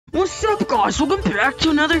What's up, guys? Welcome back to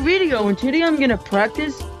another video, and today I'm gonna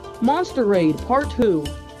practice Monster Raid Part 2.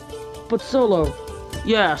 But solo.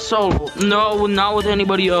 Yeah, solo. No, not with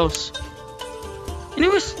anybody else.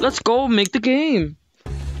 Anyways, let's go make the game.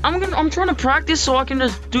 I'm trying to practice so I can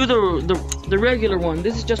just do the regular one.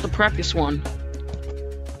 This is just a practice one.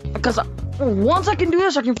 Because once I can do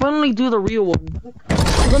this, I can finally do the real one.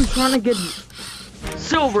 Because I'm trying to get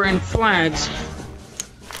silver and flags.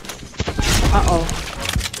 Uh-oh.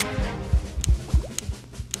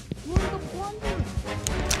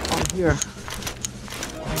 Here.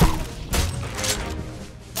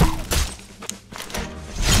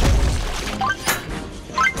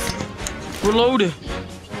 Reload it.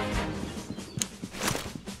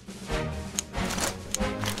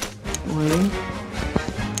 Wait.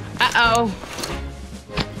 Uh-oh.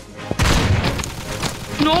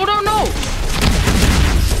 No, no, no.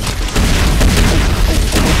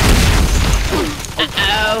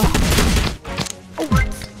 Uh-oh.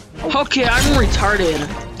 Okay, I'm retarded.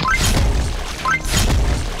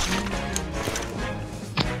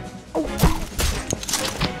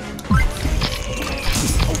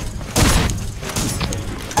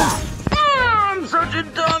 Such a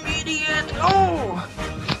dumb idiot! Oh!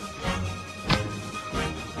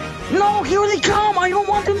 No, here they come! I don't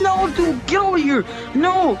want them now to get over here!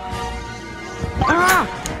 No! Ah!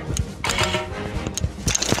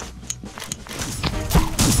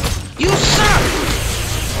 You suck!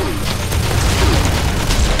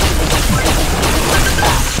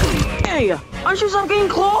 Hey! I should stop getting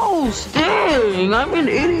close! Dang! I'm an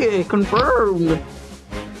idiot! Confirmed!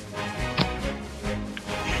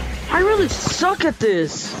 I really suck at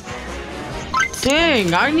this.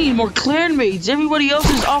 Dang, I need more clanmates. Everybody else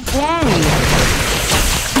is offline.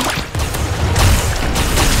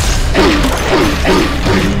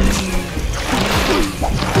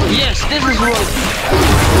 Yes, this is what.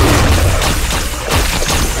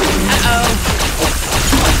 Uh-oh.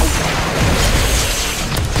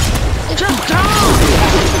 Just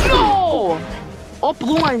die! No! Oh,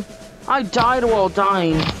 blue, I died while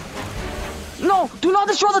dying. No! Do not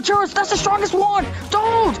destroy the turrets! That's the strongest one!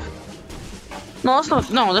 Don't! No, that's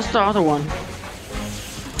not. No, that's the other one.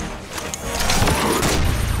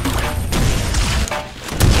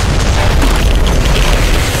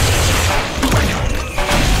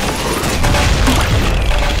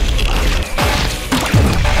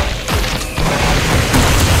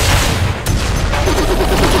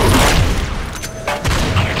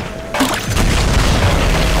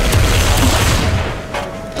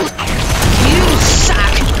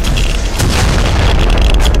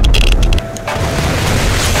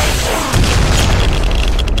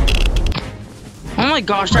 Oh my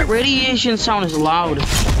gosh, that radiation sound is loud.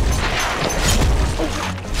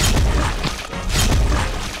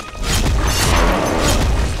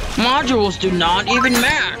 Modules do not even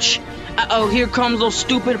match. Uh-oh, here comes those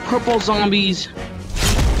stupid purple zombies.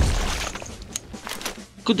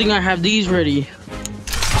 Good thing I have these ready.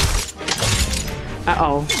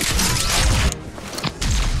 Uh-oh.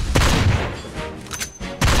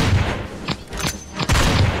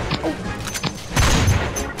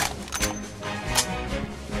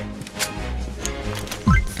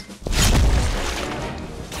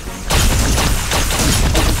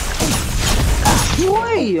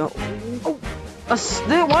 Wait!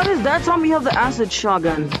 Why does that zombie have the acid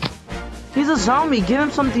shotgun? He's a zombie, give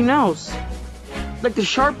him something else. Like the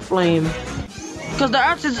sharp flame. Because the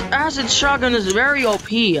acid shotgun is very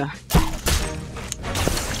OP. No,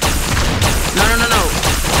 no, no, no.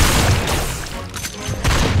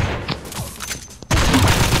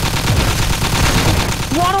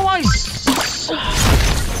 What do I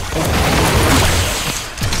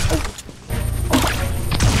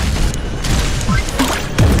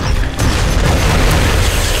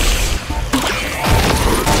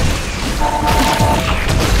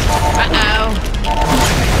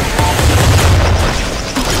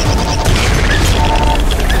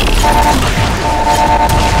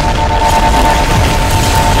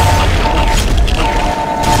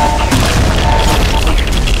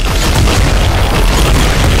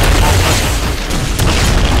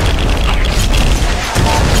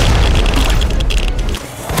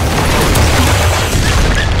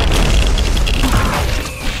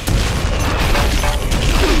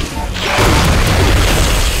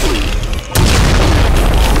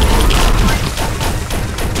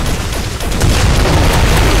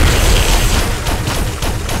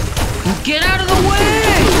get out of the way!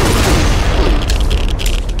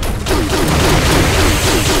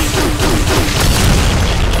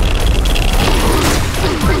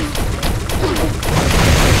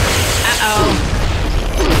 Uh-oh.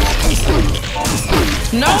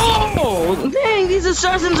 No! Dang, these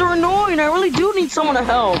assassins are annoying. I really do need someone to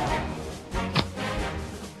help.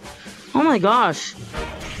 Oh my gosh.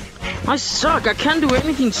 I suck. I can't do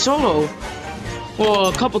anything solo. Well,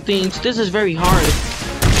 a couple things. This is very hard.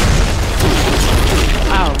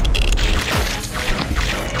 Ow.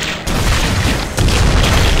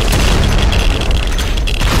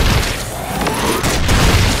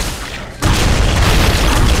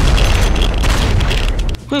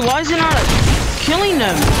 Wait, why is it not killing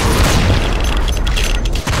them?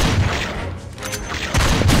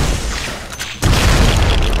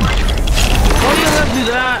 Why do you have to do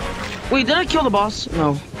that? Wait, did I kill the boss?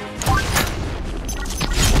 No.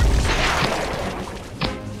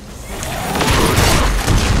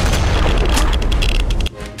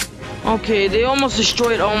 Okay, they almost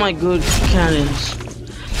destroyed all my good cannons.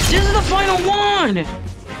 This is the final one!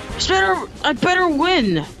 I better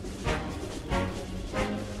win!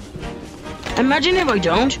 Imagine if I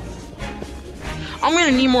don't. I'm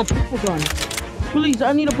gonna need more purple gun. Please,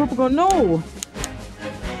 I need a purple gun. No!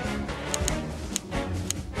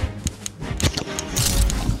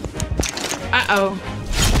 Uh-oh.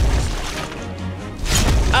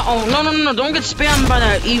 Uh-oh. No. Don't get spammed by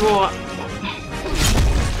that evil...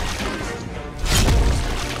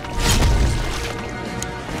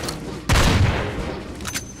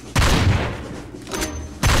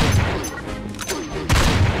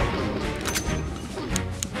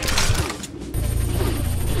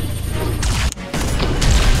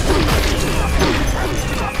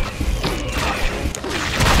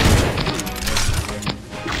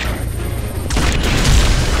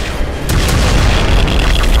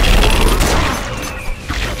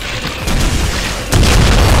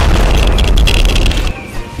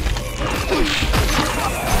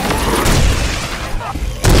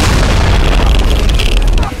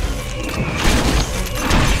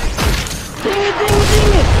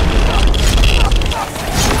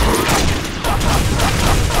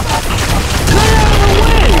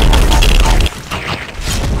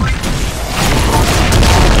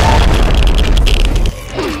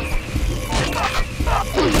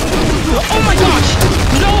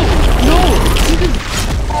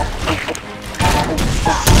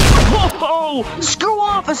 Screw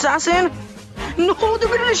off, assassin! No, they're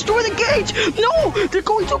gonna destroy the gate! No! They're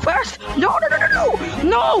going too fast! No!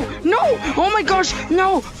 Oh my gosh,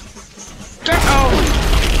 no!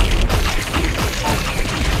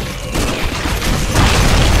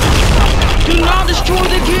 Do not destroy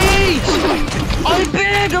the gate! I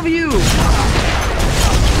beg of you!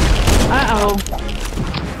 Uh-oh.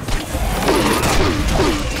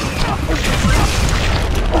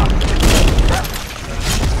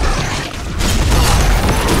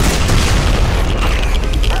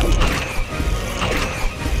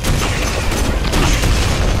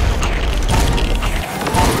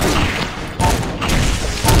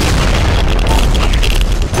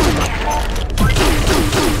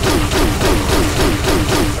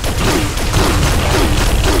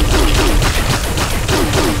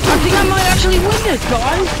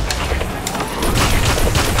 Guys!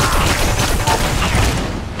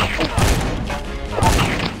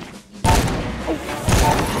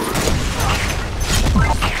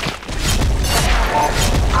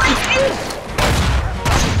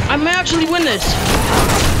 I may actually win this!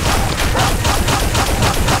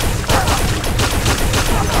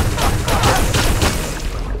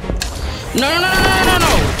 No! No!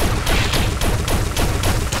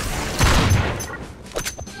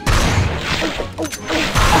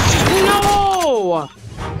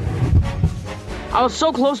 I was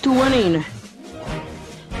so close to winning.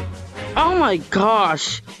 Oh my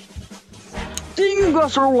gosh. Thank you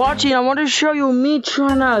guys for watching. I want to show you me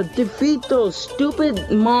trying to defeat those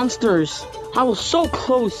stupid monsters. I was so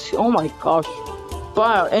close. Oh my gosh.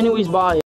 Bye. Anyways, bye.